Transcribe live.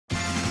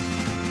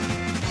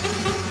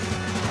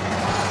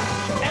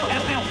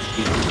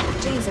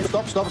Jesus.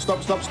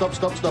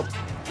 Stop.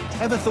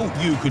 Ever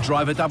thought you could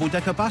drive a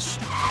double-decker bus?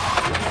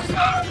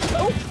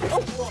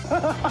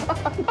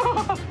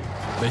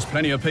 There's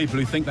plenty of people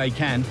who think they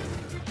can,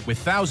 with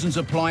thousands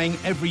applying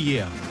every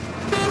year.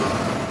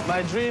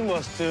 My dream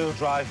was to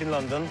drive in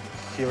London.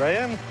 Here I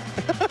am.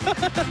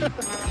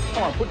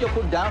 Come on, put your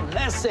foot down.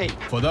 Let's see.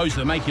 For those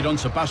that make it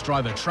onto bus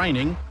driver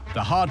training,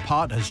 the hard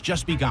part has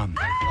just begun.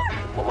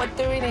 What we're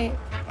doing here.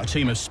 A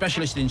team of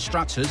specialist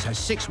instructors has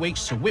 6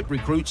 weeks to whip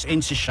recruits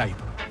into shape.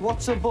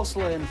 What's a bus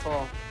lane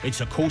for? It's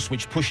a course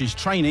which pushes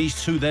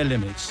trainees to their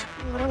limits.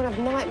 I'm going to have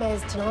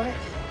nightmares tonight.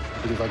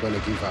 I believe I'm going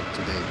to give up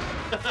today.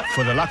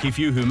 For the lucky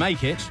few who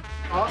make it,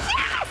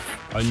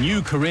 a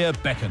new career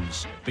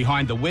beckons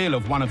behind the wheel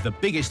of one of the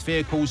biggest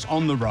vehicles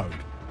on the road.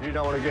 You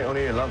don't want to get on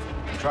here, love.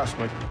 Trust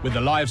me. With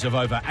the lives of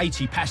over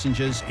 80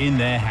 passengers in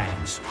their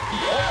hands.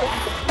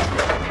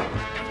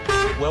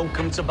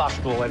 Welcome to bus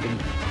school, Evan.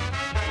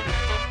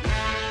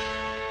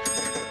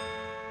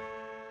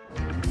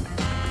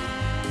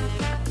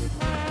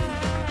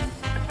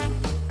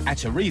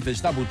 At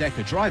Arriva's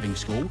double-decker driving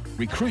school,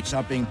 recruits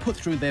are being put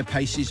through their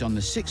paces on the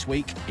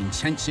 6-week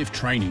intensive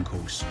training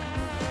course.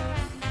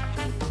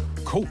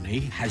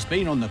 Courtney has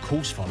been on the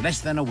course for less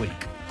than a week,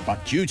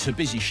 but due to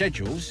busy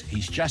schedules,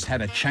 he's just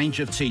had a change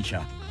of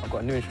teacher. I've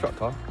got a new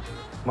instructor.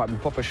 Might be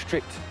proper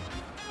strict.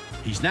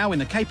 He's now in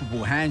the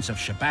capable hands of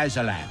Shabaz.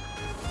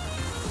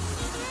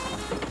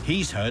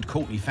 He's heard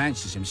Courtney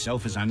fancies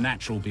himself as a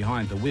natural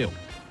behind the wheel.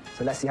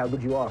 So let's see how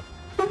good you are.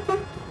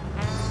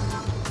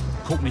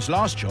 Courtney's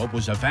last job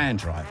was a van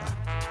driver.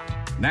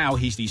 Now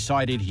he's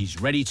decided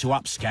he's ready to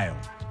upscale.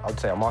 I would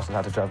say I mastered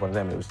how to drive one of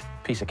them. It was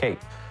a piece of cake.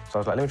 So I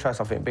was like, let me try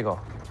something bigger.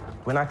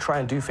 When I try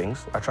and do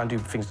things, I try and do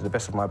things to the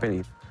best of my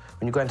ability.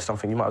 When you go into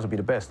something, you might as well be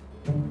the best.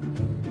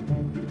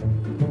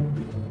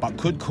 But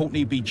could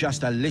Courtney be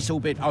just a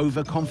little bit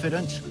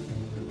overconfident?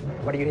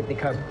 What do you hit the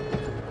curb?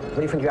 What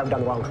do you think you have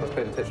done wrong? Let's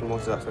pay attention more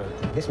to that, sir.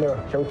 This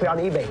mirror, shall we put it on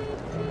eBay?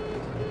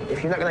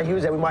 If you're not going to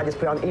use it, we might just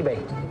put it on eBay.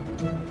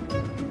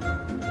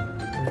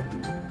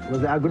 Was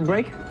that a good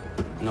break?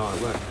 No,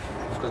 it weren't.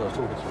 It's because I was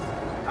talking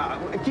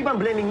to you. Keep on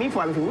blaming me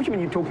for everything. Which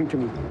mean you're talking to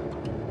me?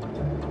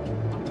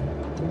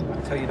 I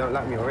can tell you don't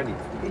like me already.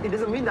 It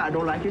doesn't mean that I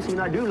don't like you, so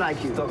I do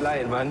like you. Stop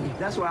lying, man.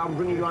 That's why I'm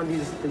bringing you on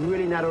these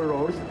really narrow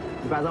roads,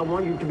 because I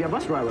want you to be a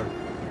bus driver.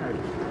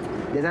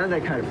 There's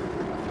another curve.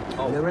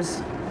 Oh.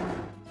 Nervous?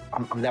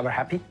 I'm never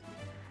happy,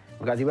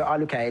 because if I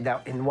look at it,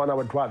 that in 1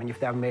 hour driving, if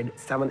they have made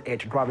 7,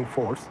 8 driving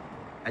faults,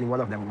 and one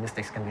of them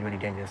mistakes can be really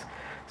dangerous.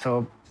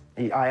 So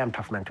I am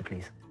tough man to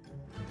please.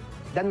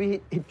 Then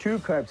we hit 2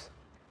 curves.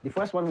 The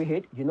first one we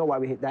hit, you know why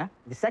we hit that.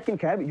 The second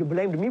curve, you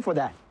blamed me for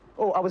that.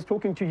 Oh, I was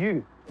talking to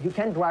you. You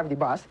can't drive the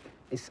bus.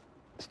 It's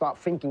start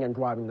thinking and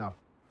driving now.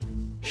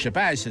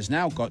 Shabaz has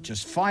now got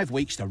just 5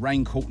 weeks to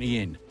rein Courtney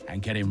in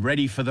and get him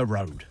ready for the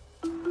road.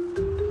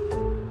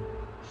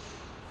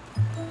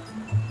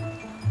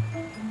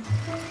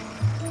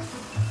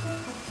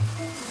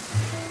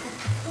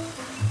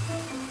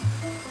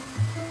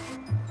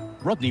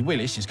 Rodney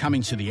Willis is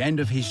coming to the end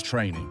of his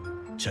training.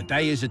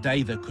 Today is a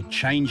day that could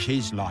change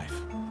his life.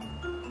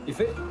 You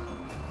fit?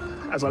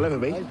 As I'll ever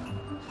be.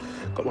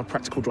 Got my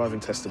practical driving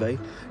test today.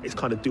 It's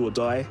kind of do or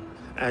die,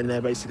 and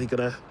they're basically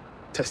going to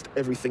test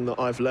everything that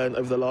I've learned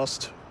over the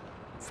last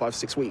 5,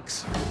 6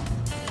 weeks.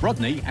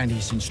 Rodney and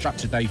his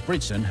instructor Dave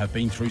Bridson have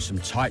been through some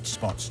tight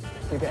spots.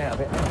 Keep it out a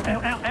bit.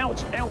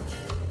 Out!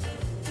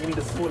 You need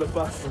a smaller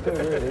bus.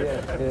 Really,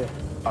 yeah.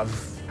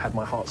 I've had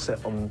my heart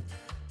set on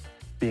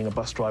being a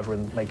bus driver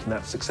and making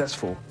that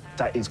successful.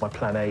 That is my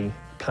plan A,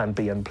 plan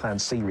B, and plan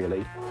C,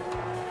 really.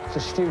 It's a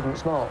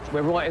student's march.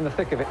 We're right in the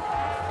thick of it.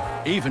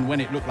 Even when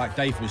it looked like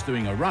Dave was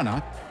doing a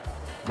runner,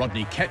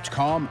 Rodney kept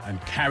calm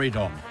and carried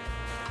on.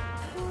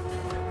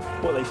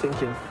 What are they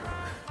thinking?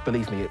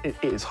 Believe me, it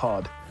is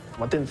hard.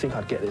 I didn't think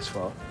I'd get this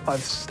far.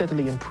 I've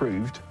steadily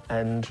improved,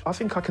 and I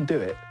think I can do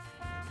it.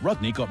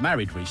 Rodney got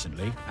married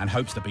recently and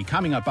hopes that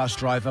becoming a bus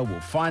driver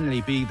will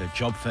finally be the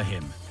job for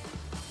him.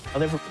 I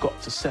never got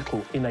to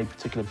settle in a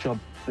particular job.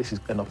 This is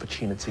an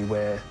opportunity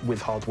where,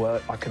 with hard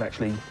work, I can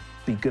actually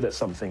be good at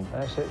something.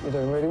 That's it, you're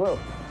doing really well.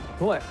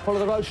 Right, follow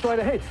the road straight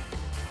ahead.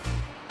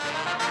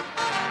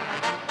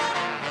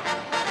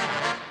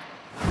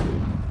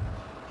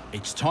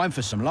 It's time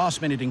for some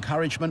last-minute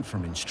encouragement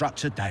from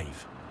instructor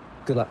Dave.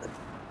 Good luck.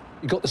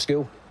 You got the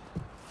skill?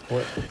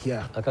 What?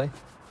 Yeah. OK.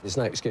 There's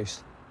no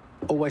excuse.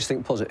 Always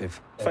think positive.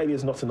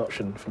 Failure's not an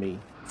option for me.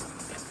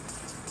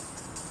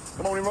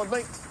 Good morning,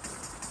 Rodney.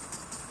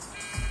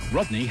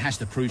 Rodney has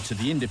to prove to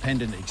the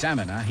independent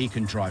examiner he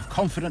can drive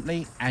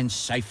confidently and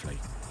safely.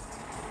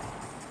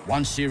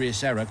 One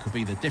serious error could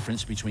be the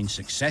difference between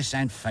success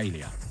and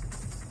failure.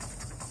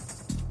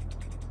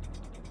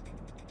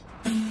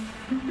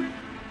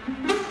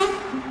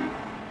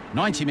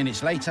 "90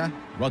 minutes later,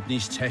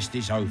 Rodney's test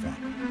is over.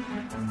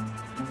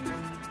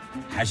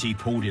 Has he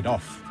pulled it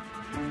off?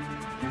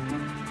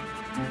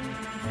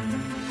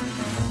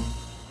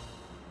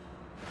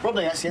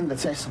 Rodney, that's the end of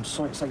the test. I'm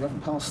sorry to say you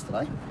haven't passed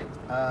today.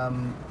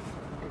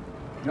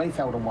 You only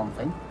failed on one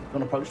thing. You got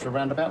an approach to a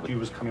roundabout. You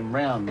was coming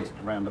round the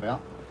roundabout.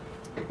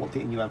 What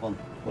didn't you have on?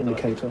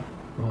 Indicator.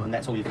 And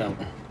that's all you found.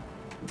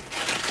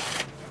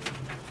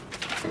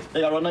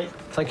 There you go, Rodney.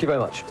 Thank you very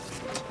much.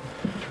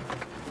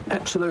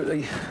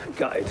 Absolutely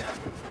gutted.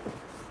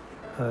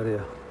 Oh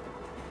dear.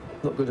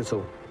 Not good at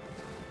all.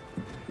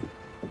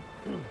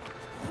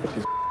 This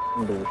is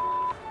bullshit.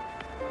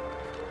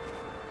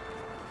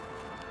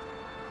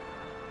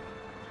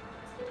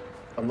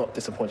 I'm not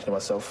disappointed in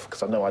myself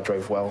because I know I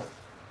drove well.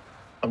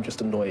 I'm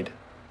just annoyed.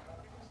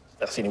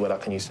 That's the only word I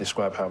can use to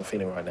describe how I'm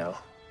feeling right now.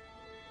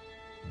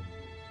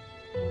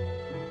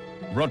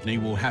 Rodney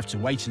will have to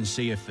wait and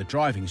see if the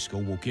driving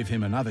school will give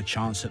him another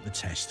chance at the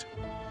test.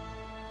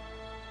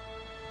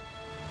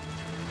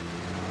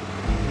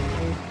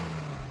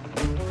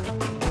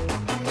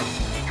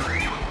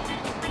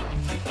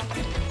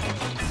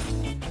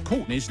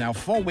 Courtney's now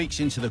 4 weeks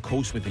into the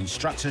course with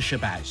instructor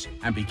Shabaz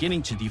and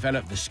beginning to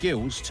develop the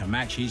skills to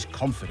match his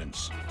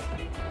confidence.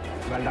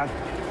 Well done.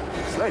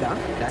 Slow down.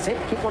 That's it.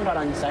 Keep one dot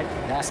on your side.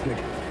 That's good.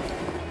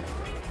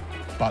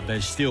 But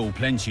there's still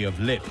plenty of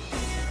lip.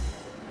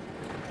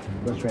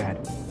 Go straight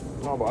ahead.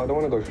 No, but I don't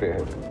want to go straight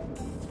ahead.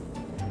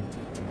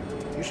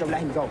 You should have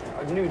let him go.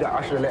 I knew that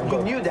I should have let him go.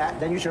 You knew that,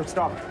 then you should have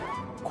stopped.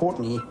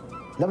 Courtney,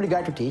 lovely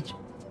guy to teach,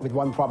 with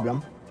one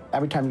problem.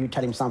 Every time you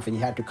tell him something, he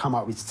had to come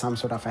up with some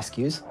sort of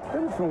excuse.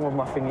 Everything with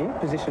my thingy,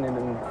 positioning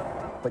and...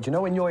 But you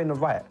know when you're in the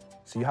right,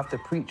 so you have to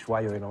preach why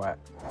you're in the right.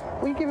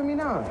 What are you giving me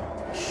now?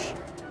 Shh.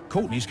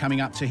 Courtney's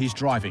coming up to his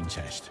driving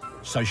test,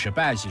 so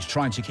Shabaz is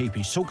trying to keep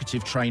his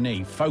talkative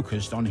trainee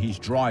focused on his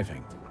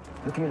driving.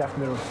 Look in your left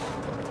mirror.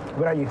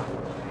 Where are you?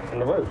 On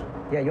the road?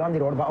 Yeah, you're on the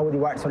road, but over the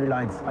white solid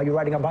lines. Are you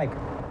riding a bike?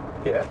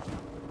 Yeah.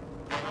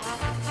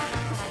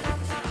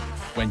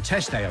 When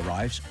test day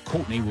arrives,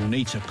 Courtney will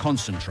need to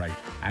concentrate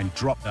and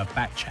drop the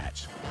back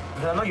chat.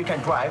 I know you can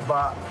drive,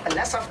 but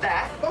less of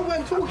that. Oh,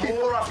 we're talking.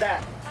 More of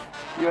that.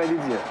 You're an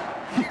idiot.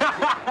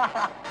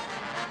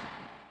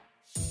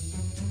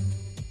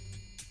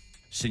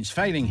 Since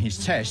failing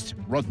his test,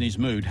 Rodney's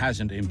mood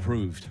hasn't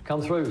improved.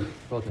 Come through,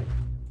 Rodney.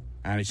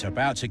 And it's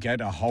about to get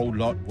a whole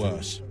lot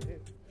worse.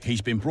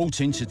 He's been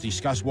brought in to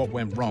discuss what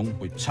went wrong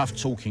with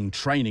tough-talking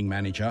training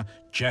manager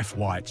Jeff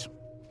White.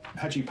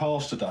 Had you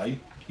passed today,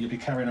 you'd be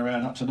carrying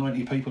around up to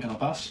 90 people in a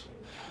bus.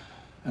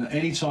 And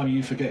any time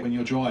you forget when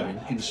you're driving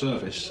in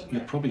service,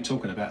 you're probably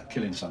talking about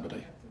killing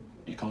somebody.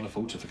 You can't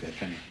afford to forget,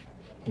 can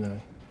you?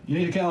 No. You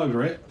need to get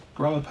over it,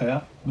 grow a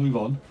pair, move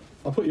on.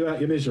 I'll put you out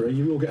your misery,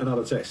 you will get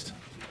another test. Do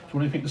you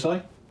want anything to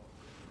say?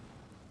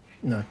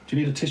 No. Do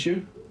you need a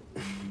tissue?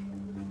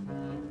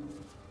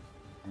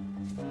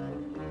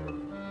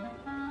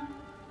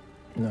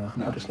 No,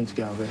 I just need to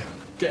get out of here.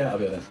 Get out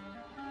of here then.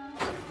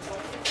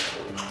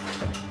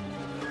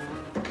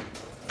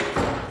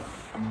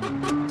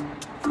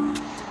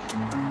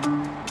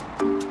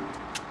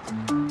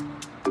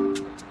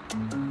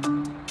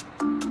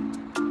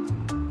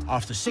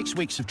 After 6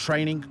 weeks of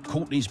training,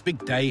 Courtney's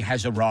big day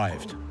has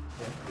arrived.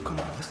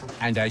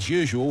 And as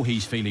usual,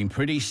 he's feeling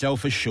pretty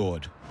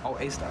self-assured. I'll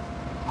ace that.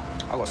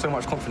 I got so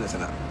much confidence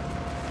in that.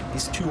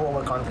 It's too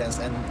overconfidence,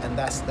 and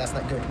that's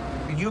not good.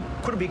 You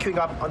could be queuing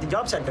up on the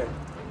job center.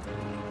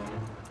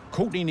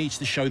 Courtney needs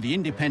to show the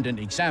independent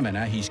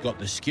examiner he's got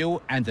the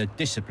skill and the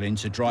discipline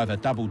to drive a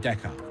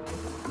double-decker.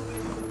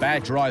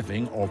 Bad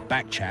driving or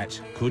back chat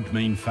could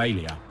mean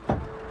failure.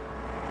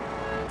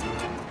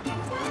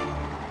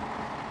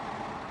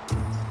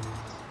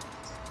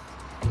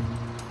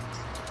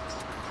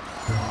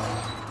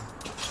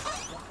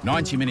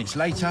 "90 minutes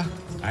later,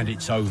 and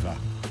it's over.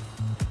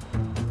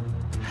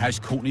 Has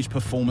Courtney's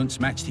performance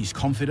matched his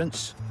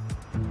confidence?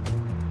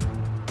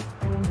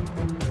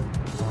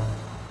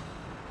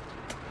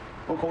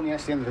 Well, Courtney,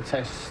 that's the end of the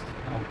test.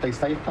 Please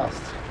stay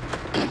passed.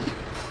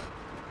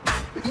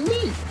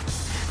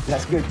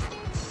 That's good.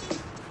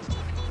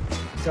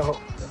 So,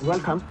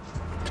 welcome.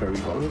 Very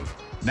well.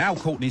 Now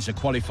Courtney's a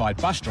qualified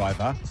bus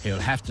driver, he'll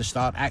have to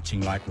start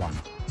acting like one.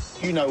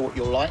 You know what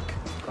you're like.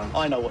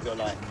 I know what you're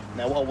like.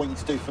 Now, what I want you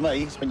to do for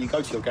me is when you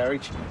go to your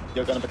garage,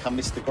 you're going to become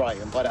Mr. Grey.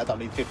 And by that, I don't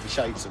mean 50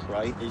 Shades of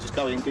Grey. You just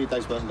go in, do your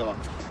day's work and go on.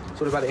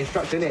 It's all about the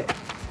instructor, innit?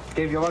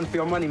 Gave you a run for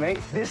your money, mate.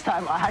 This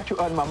time, I had to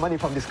earn my money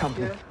from this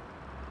company.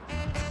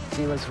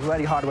 Yeah. It was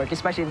really hard work,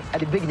 especially at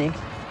the beginning.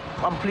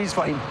 I'm pleased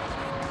for him.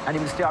 And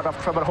he will stay out of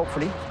trouble,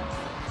 hopefully.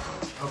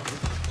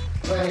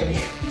 Okay.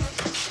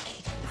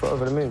 Foot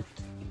over the moon.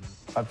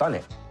 I've done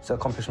it. It's an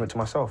accomplishment to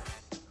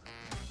myself.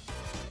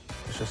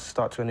 Let's just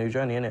start to a new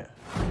journey, innit?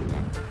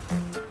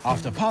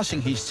 After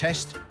passing his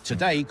test,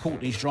 today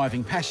Courtney's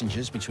driving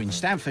passengers between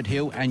Stamford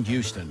Hill and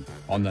Euston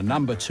on the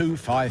number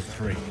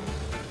 253.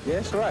 Yeah,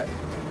 it's all right.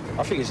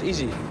 I think it's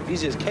easy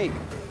as cake.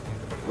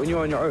 When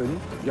you're on your own,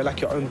 you're like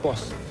your own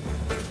boss.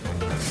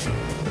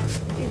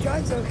 He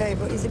drives okay,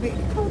 but he's a bit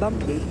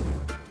bumpy.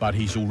 But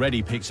he's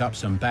already picked up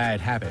some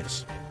bad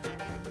habits.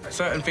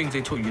 Certain things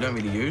they taught you don't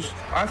really use.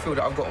 I feel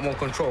that I've got more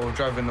control of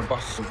driving the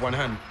bus with one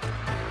hand.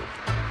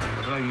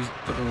 I don't know, you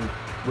put the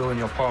wheel in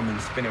your palm and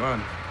spin it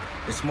around.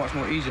 It's much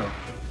more easier.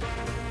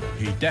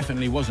 He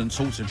definitely wasn't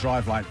taught to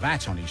drive like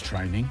that on his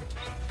training.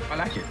 I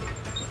like it.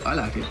 I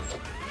like it.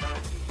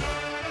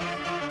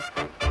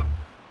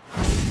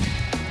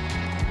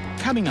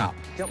 Coming up,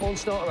 Jump on,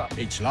 starter up.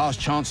 it's last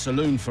chance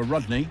saloon for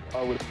Rodney,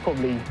 I would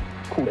probably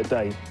call it a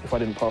day if I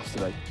didn't pass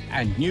today.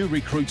 and new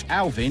recruit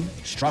Alvin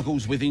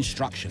struggles with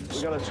instructions.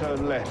 We're going to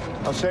turn left.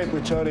 I said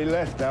we're turning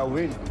left,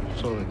 Alvin.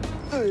 Sorry.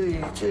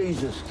 Hey,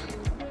 Jesus.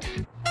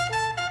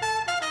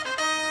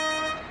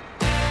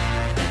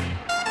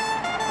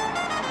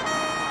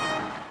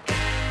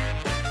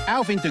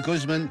 Alvin de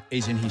Guzman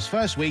is in his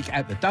first week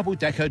at the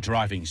double-decker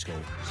driving school.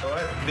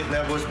 Sorry, a bit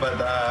nervous, but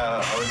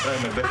I will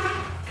try my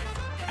best.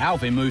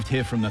 Alvin moved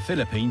here from the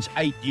Philippines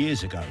 8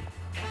 years ago,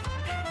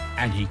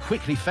 and he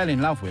quickly fell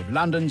in love with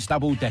London's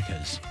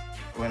double-deckers.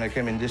 When I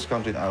came in this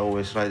country, I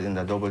always ride in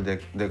the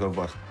double-decker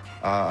bus.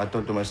 I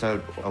thought to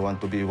myself, I want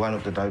to be one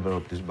of the drivers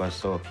of this bus,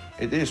 so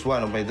it is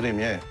one of my dreams,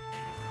 yeah.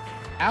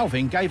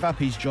 Alvin gave up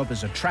his job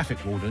as a traffic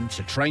warden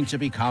to train to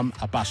become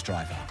a bus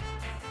driver.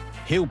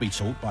 He'll be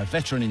taught by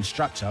veteran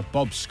instructor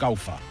Bob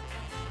Sculpher.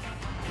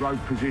 Road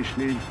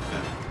positioning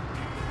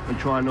and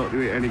try not to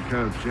hit any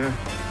curbs, yeah?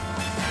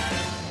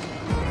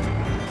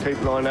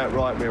 Keep lying that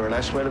right mirror,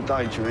 that's where the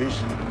danger is.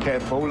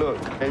 Careful,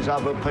 look, there's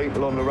other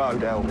people on the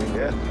road, Alvin,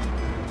 yeah?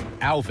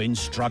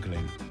 Alvin's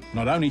struggling,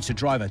 not only to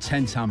drive a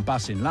 10-ton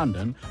bus in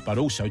London, but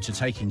also to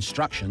take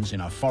instructions in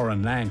a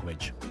foreign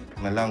language.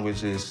 My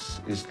language is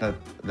not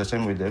the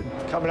same with them.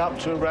 Coming up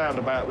to a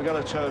roundabout, we're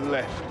going to turn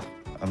left.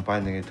 I'm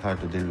finding it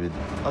hard to deal with.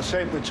 I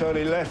said we're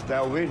turning left,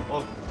 Alvin.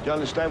 Do you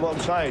understand what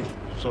I'm saying?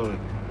 Sorry.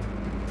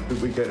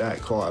 We get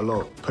that quite a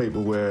lot.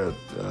 People where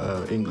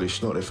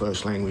English not their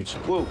first language.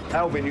 Well,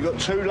 Alvin, you've got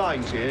 2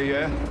 lanes here,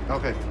 yeah?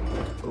 Okay.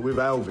 But with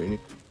Alvin,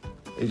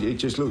 he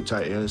just looked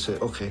at you and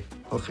said, OK,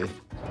 OK.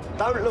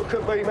 Don't look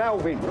at me,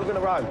 Alvin. Look at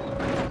the road.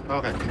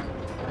 Okay.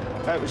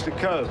 That was the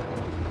curve.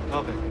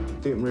 Okay.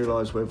 Didn't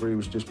realise whether he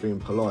was just being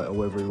polite or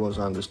whether he was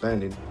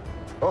understanding.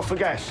 Off the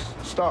gas.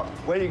 Stop.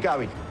 Where are you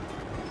going?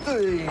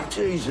 Hey,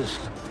 Jesus.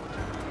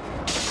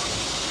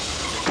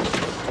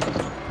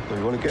 Well,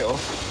 you want to get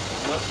off?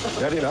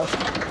 You had enough?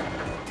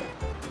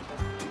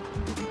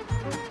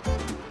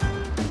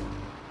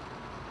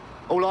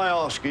 All I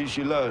ask is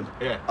you learn.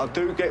 Yeah. I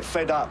do get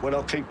fed up when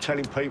I keep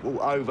telling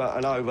people over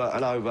and over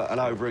and over and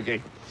over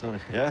again. Sorry.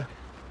 Yeah?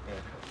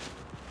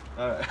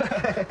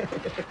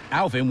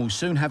 Alvin will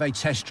soon have a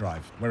test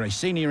drive where a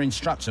senior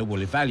instructor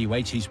will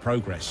evaluate his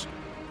progress.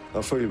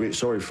 I feel a bit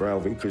sorry for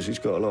Alvin because he's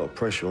got a lot of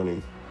pressure on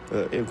him.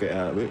 He'll get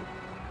out of it,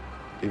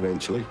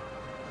 eventually.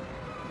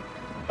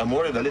 I'm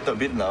worried a little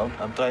bit now.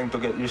 I'm trying to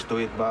get used to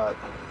it, but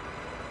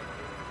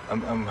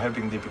I'm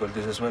having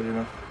difficulties as well, you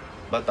know.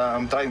 But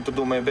I'm trying to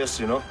do my best,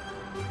 you know.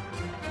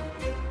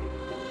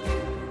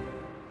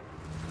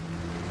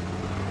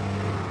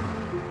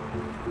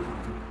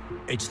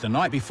 It's the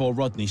night before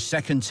Rodney's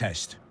second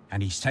test,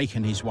 and he's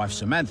taken his wife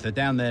Samantha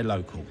down there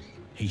local.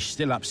 He's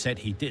still upset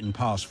he didn't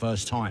pass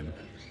first time.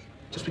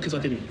 Just because I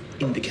didn't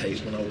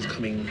indicate when I was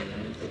coming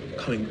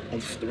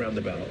off the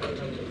roundabout.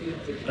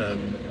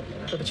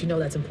 But you know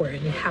that's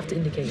important. You have to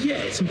indicate. Yeah,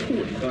 it's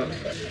important, but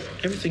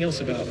everything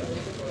else about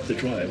the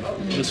drive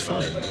was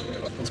fine.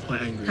 I was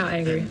quite angry. How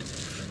angry?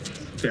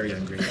 Very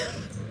angry.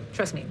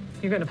 Trust me,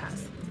 you're gonna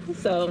pass.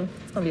 So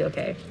it's gonna be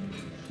okay.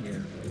 Yeah.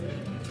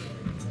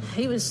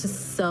 He was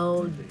just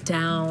so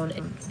down,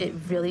 and it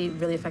really,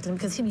 really affected him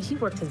because he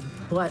worked his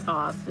butt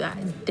off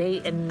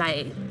day and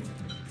night.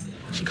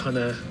 She kind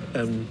of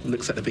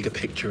looks at the bigger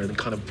picture and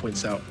kind of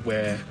points out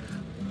where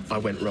I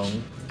went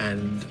wrong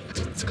and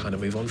to kind of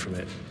move on from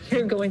it.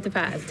 You're going to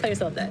pass. Tell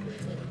yourself that.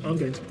 I'm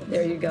going to.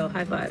 There you go.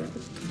 High five.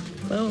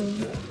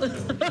 Boom.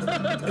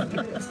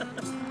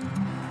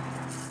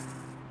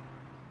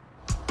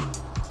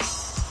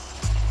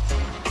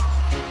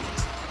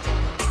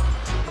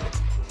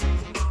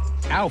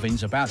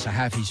 Alvin's about to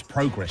have his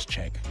progress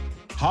check.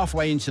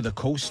 Halfway into the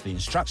course, the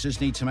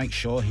instructors need to make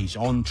sure he's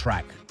on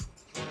track.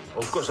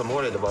 Of course, I'm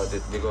worried about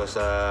it because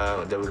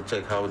they will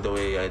check how the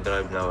way I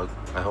drive now.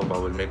 I hope I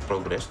will make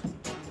progress.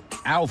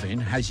 Alvin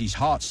has his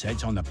heart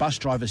set on the bus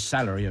driver's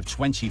salary of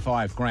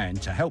 25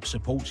 grand to help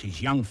support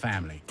his young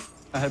family.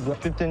 I have a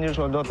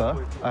 15-year-old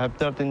daughter, I have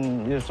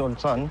 13-year-old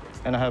son,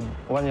 and I have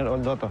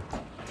 1-year-old daughter.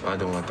 I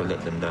don't want to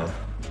let them down.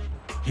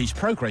 His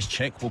progress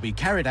check will be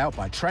carried out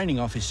by training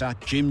officer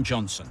Jim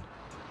Johnson.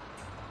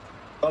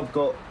 I've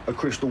got a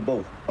crystal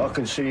ball. I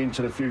can see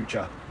into the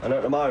future. And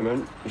at the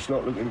moment, it's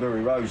not looking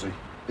very rosy.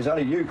 There's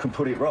only you can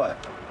put it right.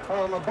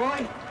 Oh, my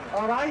boy.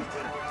 All right.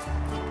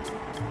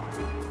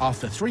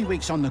 After 3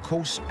 weeks on the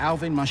course,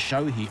 Alvin must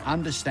show he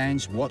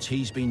understands what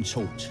he's been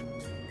taught.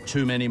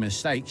 Too many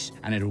mistakes,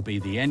 and it'll be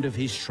the end of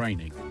his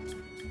training.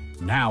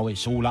 Now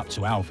it's all up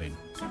to Alvin.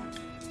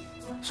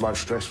 It's the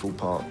most stressful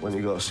part, when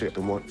you've got to sit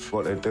and watch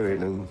what they're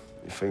doing and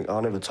you think,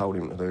 I never told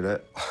him to do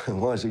that.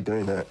 Why is he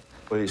doing that?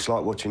 But it's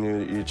like watching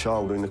your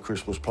child in the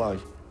Christmas play.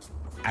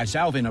 As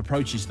Alvin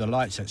approaches the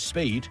lights at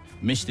speed,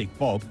 Mystic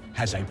Bob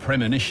has a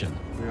premonition.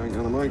 We ain't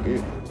gonna make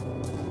it.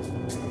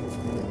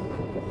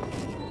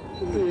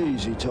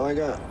 Easy,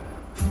 Tiger.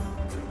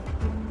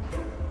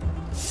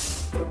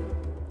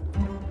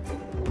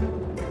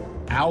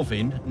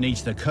 Alvin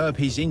needs to curb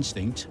his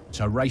instinct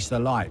to race the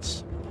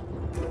lights.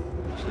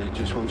 So he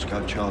just wants to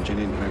go charging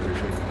into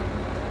everything.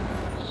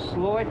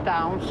 Slow it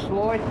down,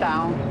 slow it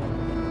down.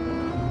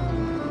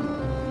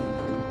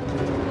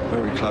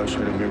 Very close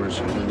with the mirrors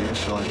on the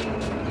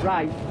inside.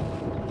 Right,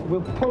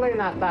 we'll pull in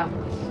at that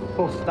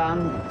bus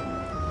stand.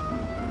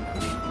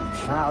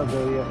 That'll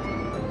do you.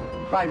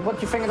 Right, what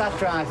do you think of that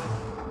drive?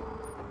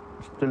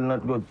 Still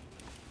not good.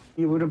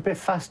 You were a bit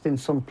fast in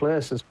some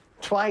places.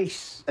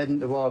 Twice heading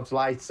towards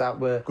lights that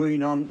were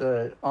green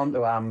onto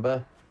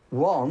amber.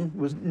 One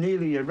was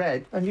nearly a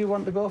red, and you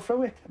want to go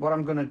through it. What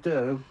I'm going to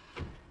do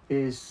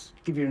is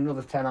give you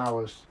another 10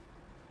 hours.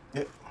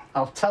 Yep.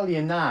 I'll tell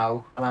you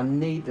now, and I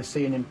need to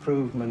see an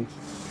improvement.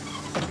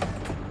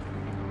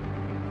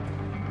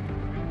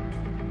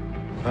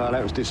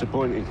 That was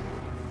disappointing.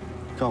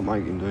 Can't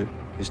make him do it.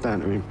 It's down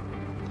to him.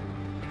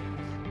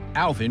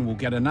 Alvin will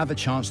get another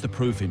chance to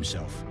prove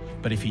himself,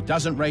 but if he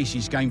doesn't raise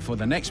his game for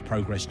the next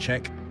progress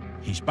check,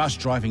 his bus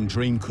driving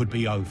dream could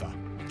be over.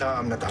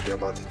 I'm not happy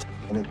about it.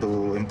 I need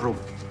to improve.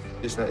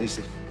 It's not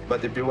easy.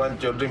 But if you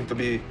want your dream to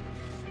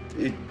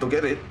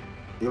get it,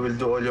 you will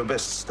do all your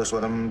best. That's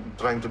what I'm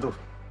trying to do.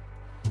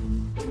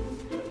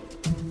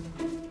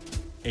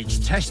 It's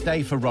test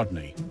day for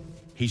Rodney.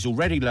 He's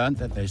already learned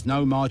that there's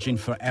no margin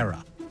for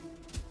error.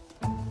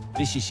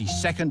 This is his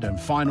second and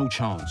final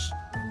chance,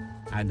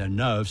 and the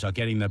nerves are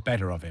getting the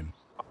better of him.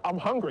 I'm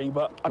hungry,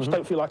 but I just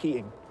don't feel like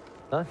eating.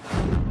 No?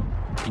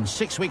 In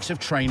 6 weeks of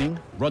training,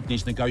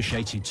 Rodney's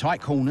negotiated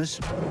tight corners,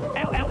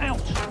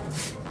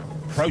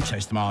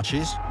 protest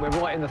marches, We're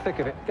right in the thick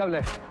of it. Go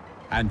left.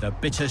 and the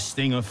bitter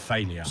sting of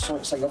failure. Sorry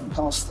to say you haven't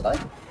passed today.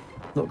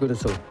 Not good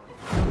at all.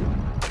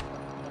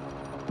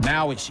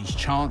 Now it's his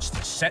chance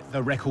to set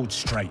the record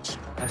straight.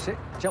 That's it.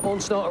 Jump on,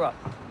 starter up.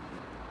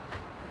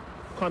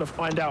 Kind of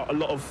find out a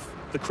lot of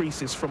the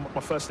creases from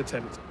my first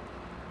attempt.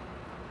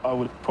 I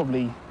would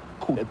probably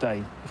call it a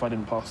day if I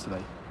didn't pass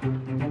today.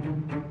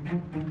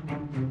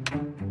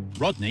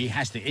 Rodney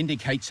has to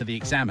indicate to the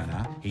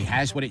examiner he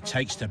has what it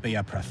takes to be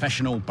a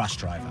professional bus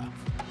driver.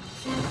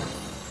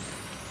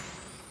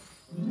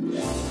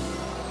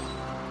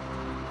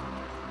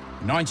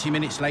 "90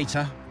 minutes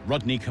later,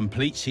 Rodney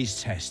completes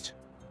his test.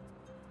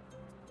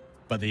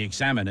 But the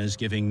examiner's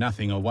giving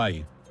nothing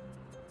away.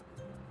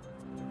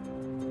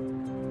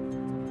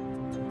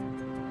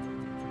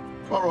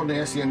 Well, Rodney,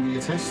 that's the end of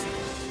your test.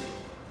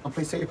 I'm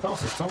pleased to see you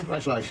pass this time.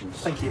 Congratulations.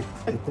 Thank you.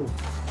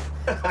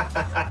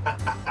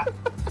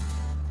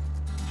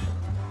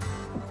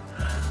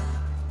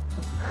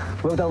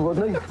 Well done,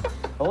 Rodney.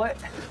 All right.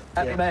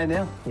 Happy man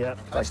now. Yeah.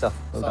 Great stuff.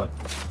 Well done.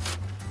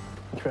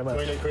 Thank you very much.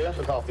 Look after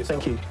yourself.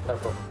 Thank you. No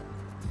problem.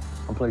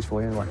 I'm pleased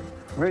for you anyway.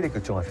 Really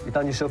good drive. You've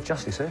done yourself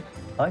justice here,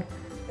 eh?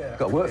 Yeah.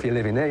 Got to work for your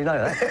living there, you know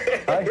that.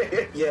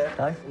 Eh? Yeah.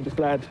 Eh? I'm just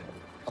glad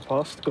I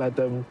passed. Glad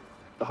the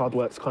hard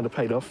work's kind of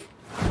paid off.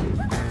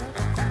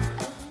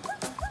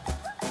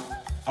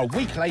 A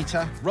week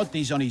later,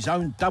 Rodney's on his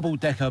own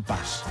double-decker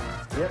bus.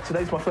 Yeah,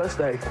 today's my first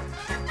day.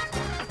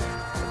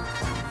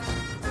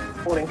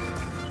 Morning.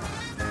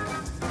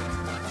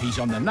 He's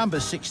on the number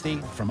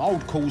 60 from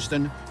Old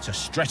Coulsdon to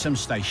Streatham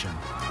Station.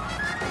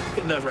 A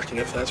bit nerve-wracking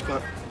at first,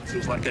 but it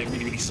feels like going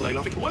really, really slow.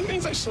 I'm thinking, why are you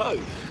going so slow?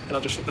 And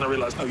I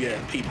realised, oh yeah,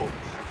 people.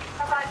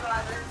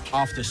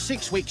 After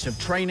 6 weeks of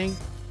training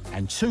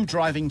and 2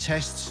 driving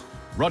tests,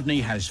 Rodney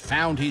has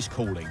found his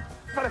calling.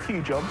 I've had a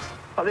few jobs,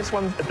 but this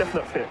one's a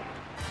definite fit.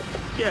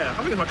 Yeah, I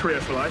think it's my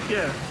career for life,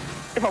 yeah.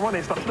 If I'm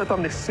honest, I should have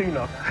done this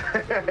sooner.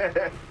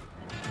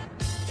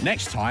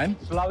 Next time,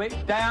 Slow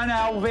it down,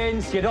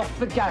 Alvin. Get off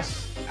the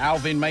gas.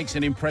 Alvin makes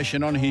an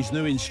impression on his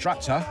new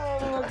instructor.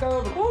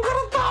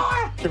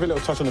 Give it a little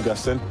touch on the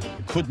gas then.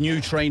 Could new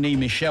trainee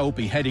Michelle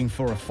be heading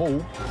for a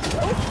fall?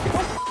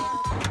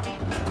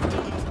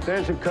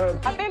 There's a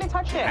curb. I barely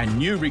touched it. And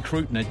new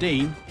recruit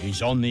Nadine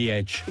is on the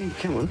edge.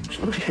 Come on, it's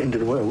not the end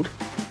of the world.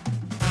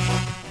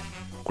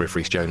 Griff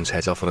Rhys-Jones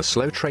heads off on a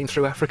slow train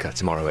through Africa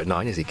tomorrow at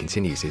 9 as he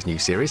continues his new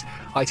series.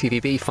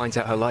 ITVB finds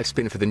out how life's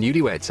been for the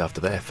newlyweds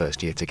after their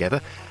first year together.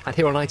 And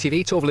here on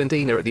ITV, Torval and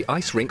Dean are at the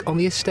ice rink on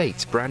the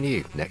estate, brand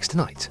new, next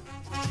tonight.